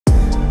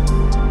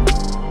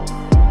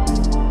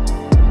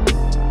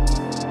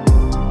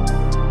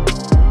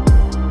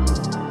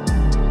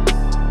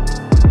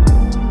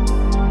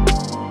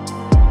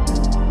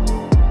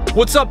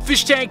What's up,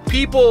 fish tank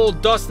people?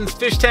 Dustin's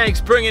Fish Tanks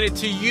bringing it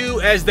to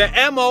you as the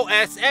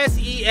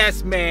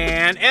M-O-S-S-E-S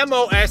man.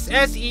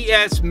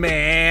 M-O-S-S-E-S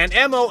man.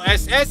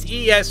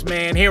 M-O-S-S-E-S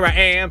man. Here I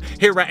am,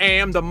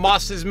 the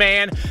Mosses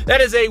man. That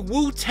is a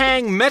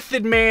Wu-Tang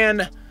Method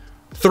Man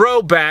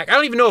throwback. I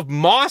don't even know if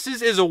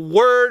Mosses is a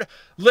word.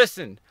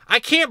 Listen,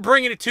 I can't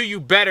bring it to you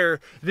better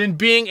than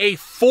being a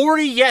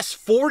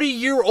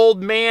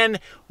 40-year-old man,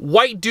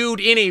 white dude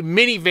in a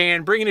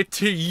minivan, bringing it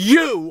to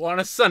you on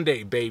a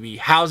Sunday, baby.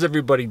 How's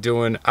everybody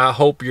doing? I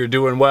hope you're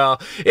doing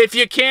well. If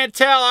you can't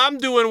tell, I'm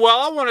doing well.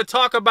 I want to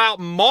talk about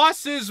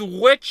Mosses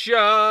with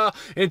ya.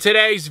 In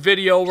today's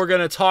video, we're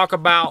going to talk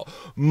about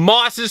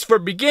Mosses for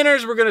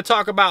beginners. We're going to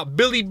talk about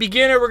Billy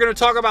Beginner. We're going to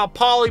talk about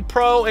Poly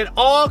Pro and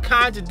all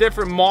kinds of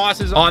different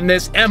Mosses on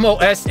this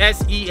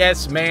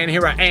M-O-S-S-E-S man.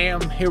 Here I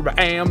am,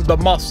 the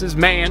Mosses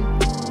man.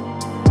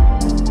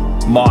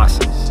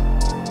 Mosses.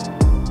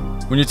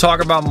 When you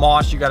talk about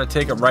moss, you got to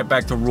take it right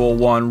back to rule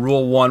one.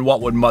 Rule one,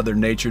 what would Mother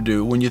Nature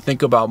do? When you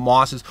think about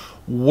mosses,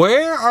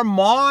 where are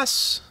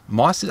mosses?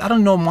 I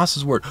don't know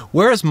moss's word.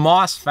 Where is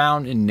moss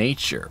found in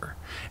nature?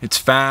 It's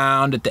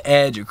found at the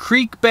edge of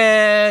creek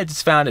beds.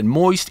 It's found in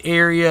moist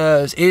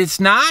areas. It's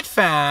not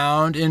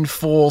found in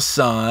full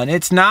sun.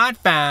 It's not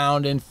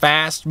found in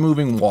fast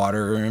moving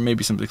water, and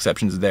maybe some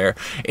exceptions there.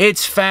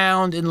 It's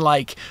found in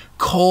like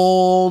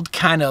cold,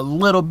 kind of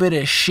little bit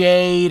of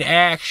shade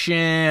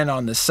action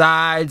on the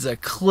sides of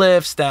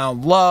cliffs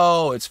down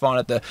low. It's found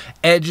at the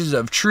edges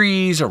of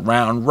trees,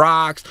 around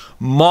rocks.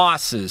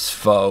 Mosses,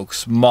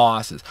 folks,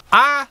 mosses.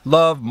 I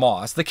love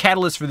moss. The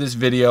catalyst for this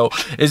video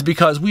is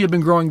because we have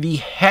been growing the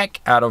heck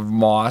out of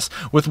moss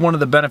with one of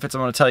the benefits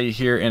I'm going to tell you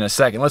here in a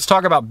second. Let's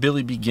talk about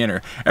Billy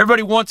Beginner.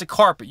 Everybody wants a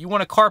carpet. You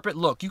want a carpet?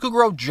 Look, you could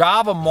grow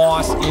Java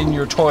moss in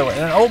your toilet.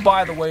 And oh,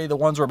 by the way, the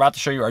ones we're about to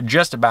show you are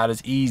just about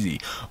as easy.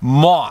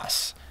 Moss.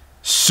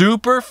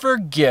 Super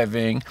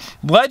forgiving.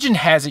 Legend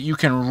has it you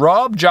can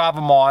rub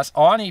Java moss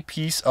on a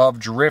piece of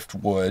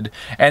driftwood,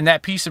 and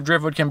that piece of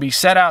driftwood can be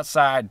set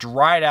outside,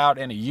 dried out,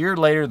 and a year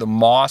later the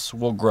moss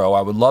will grow.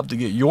 I would love to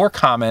get your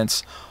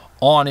comments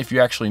on if you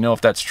actually know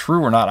if that's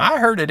true or not. I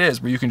heard it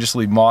is, where you can just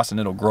leave moss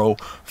and it'll grow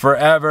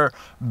forever.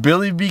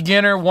 Billy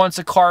Beginner wants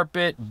a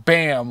carpet.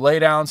 Bam, lay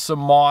down some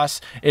moss.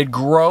 It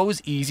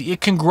grows easy. It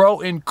can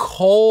grow in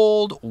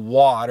cold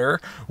water,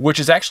 which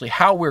is actually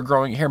how we're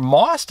growing it here.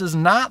 Moss does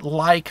not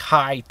like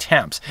high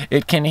temps.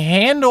 It can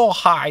handle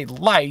high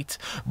light,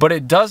 but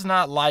it does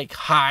not like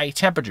high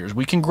temperatures.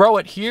 We can grow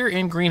it here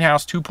in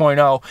Greenhouse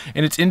 2.0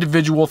 in its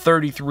individual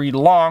 33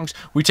 longs.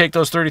 We take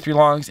those 33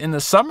 longs. In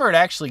the summer, it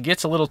actually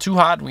gets a little too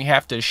hot and we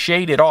have to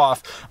shade it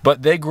off,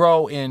 but they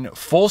grow in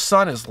full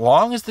sun as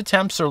long as the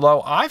temps are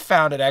low. I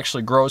found it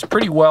actually grows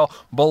pretty well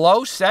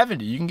below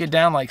 70. You can get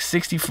down like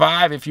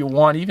 65 if you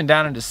want, even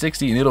down into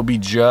 60, and it'll be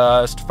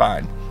just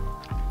fine.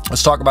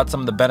 Let's talk about some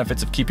of the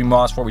benefits of keeping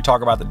moss before we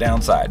talk about the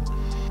downside.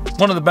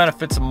 One of the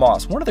benefits of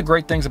moss, one of the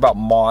great things about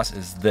moss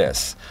is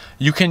this.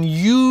 You can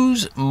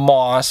use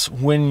moss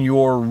when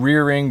you're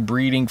rearing,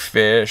 breeding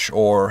fish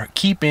or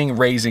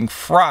raising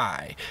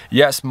fry.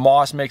 Yes,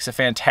 moss makes a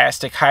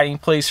fantastic hiding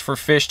place for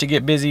fish to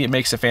get busy. It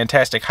makes a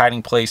fantastic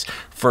hiding place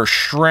for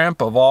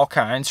shrimp of all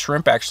kinds.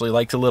 Shrimp actually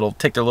like to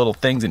take their little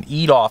things and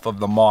eat off of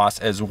the moss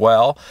as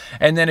well.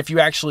 And then if you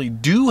actually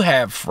do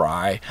have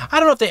fry, I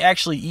don't know if they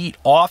actually eat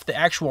off the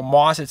actual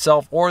moss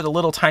itself or the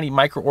little tiny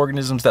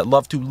microorganisms that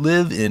love to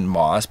live in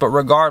moss. But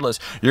regardless,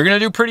 you're going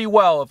to do pretty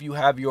well if you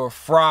have your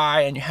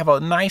fry and you have a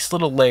nice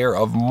little layer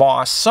of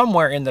moss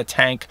somewhere in the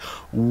tank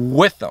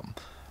with them.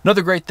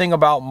 Another great thing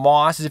about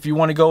moss is if you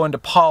want to go into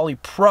Poly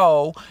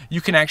Pro,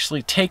 you can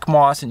actually take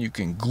moss and you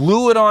can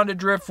glue it onto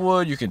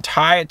driftwood, you can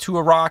tie it to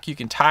a rock, you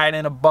can tie it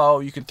in a bow,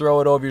 you can throw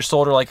it over your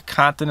shoulder like a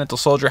continental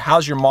soldier.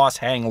 How's your moss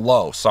hang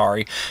low?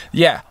 Sorry.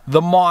 Yeah,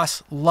 the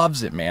moss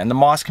loves it, man. The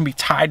moss can be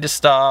tied to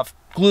stuff,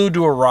 glued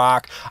to a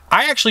rock.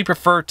 I actually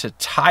prefer to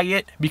tie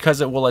it because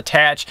it will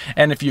attach,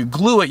 and if you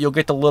glue it, you'll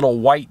get the little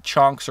white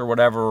chunks or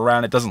whatever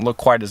around it. Doesn't look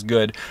quite as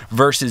good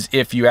versus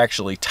if you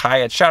actually tie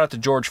it. Shout out to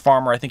George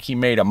Farmer. I think he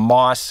made a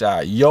moss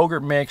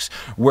yogurt mix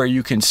where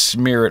you can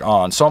smear it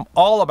on. So I'm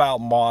all about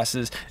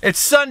mosses. It's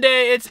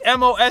Sunday. It's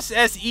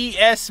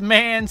M-O-S-S-E-S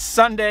man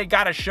Sunday.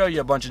 Gotta show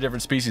you a bunch of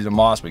different species of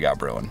moss we got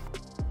brewing.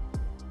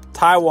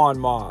 Taiwan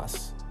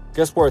moss.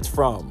 Guess where it's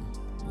from?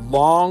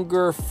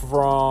 Longer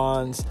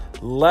fronds,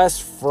 less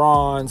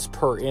fronds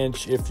per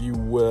inch, if you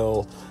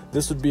will.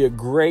 This would be a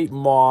great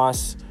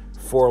moss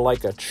for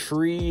like a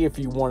tree if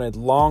you wanted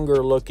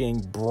longer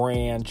looking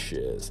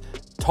branches.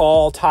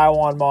 Tall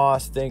Taiwan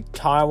moss, think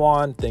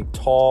Taiwan, think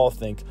tall,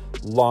 think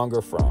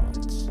longer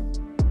fronds.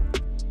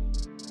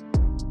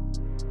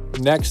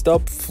 Next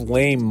up,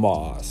 flame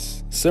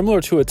moss.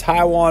 Similar to a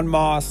Taiwan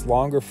moss,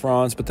 longer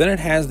fronds, but then it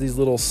has these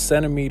little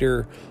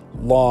centimeter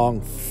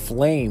long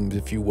flames,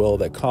 if you will,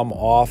 that come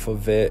off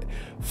of it.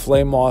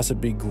 Flame moss would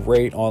be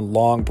great on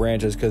long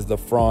branches because the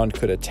frond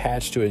could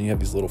attach to it and you have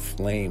these little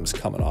flames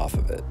coming off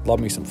of it. Love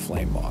me some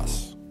flame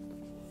moss.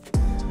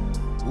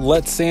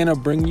 Let Santa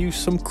bring you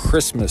some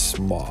Christmas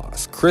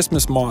moss.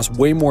 Christmas moss,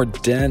 way more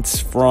dense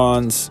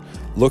fronds,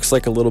 Looks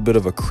like a little bit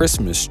of a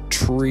Christmas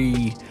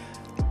tree.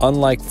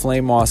 Unlike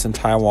flame moss and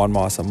Taiwan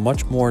moss, a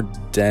much more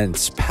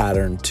dense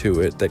pattern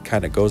to it that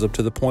kind of goes up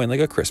to the point like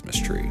a Christmas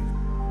tree.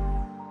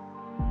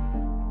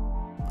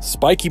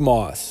 Spiky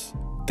moss.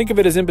 Think of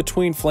it as in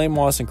between flame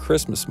moss and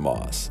Christmas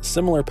moss.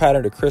 Similar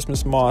pattern to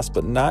Christmas moss,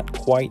 but not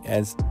quite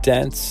as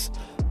dense.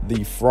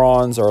 The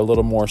fronds are a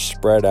little more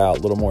spread out,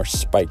 a little more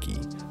spiky,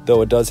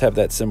 though it does have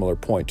that similar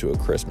point to a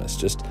Christmas,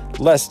 just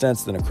less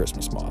dense than a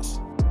Christmas moss.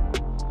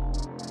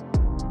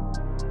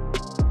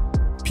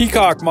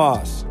 Peacock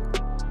moss.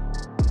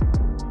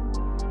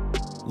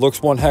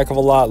 Looks one heck of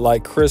a lot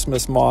like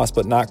Christmas moss,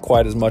 but not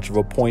quite as much of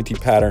a pointy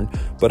pattern,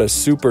 but a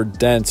super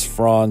dense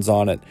fronds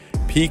on it.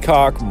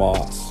 Peacock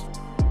moss.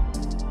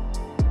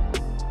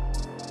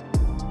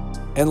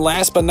 And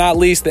last but not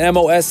least, the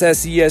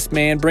MOSSES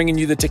man bringing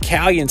you the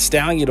Tecalian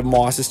stallion of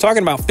mosses,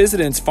 talking about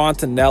Physidens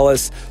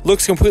fontanellus.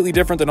 Looks completely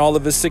different than all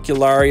the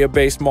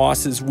vesicularia-based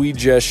mosses we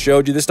just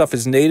showed you. This stuff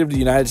is native to the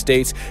United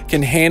States,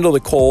 can handle the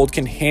cold,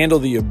 can handle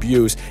the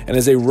abuse, and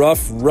as a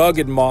rough,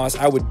 rugged moss,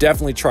 I would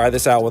definitely try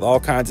this out with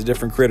all kinds of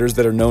different critters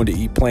that are known to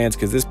eat plants,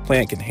 because this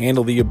plant can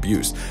handle the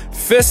abuse.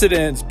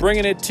 Physidens,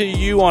 bringing it to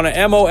you on a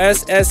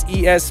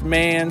MOSSES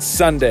man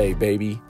Sunday, baby.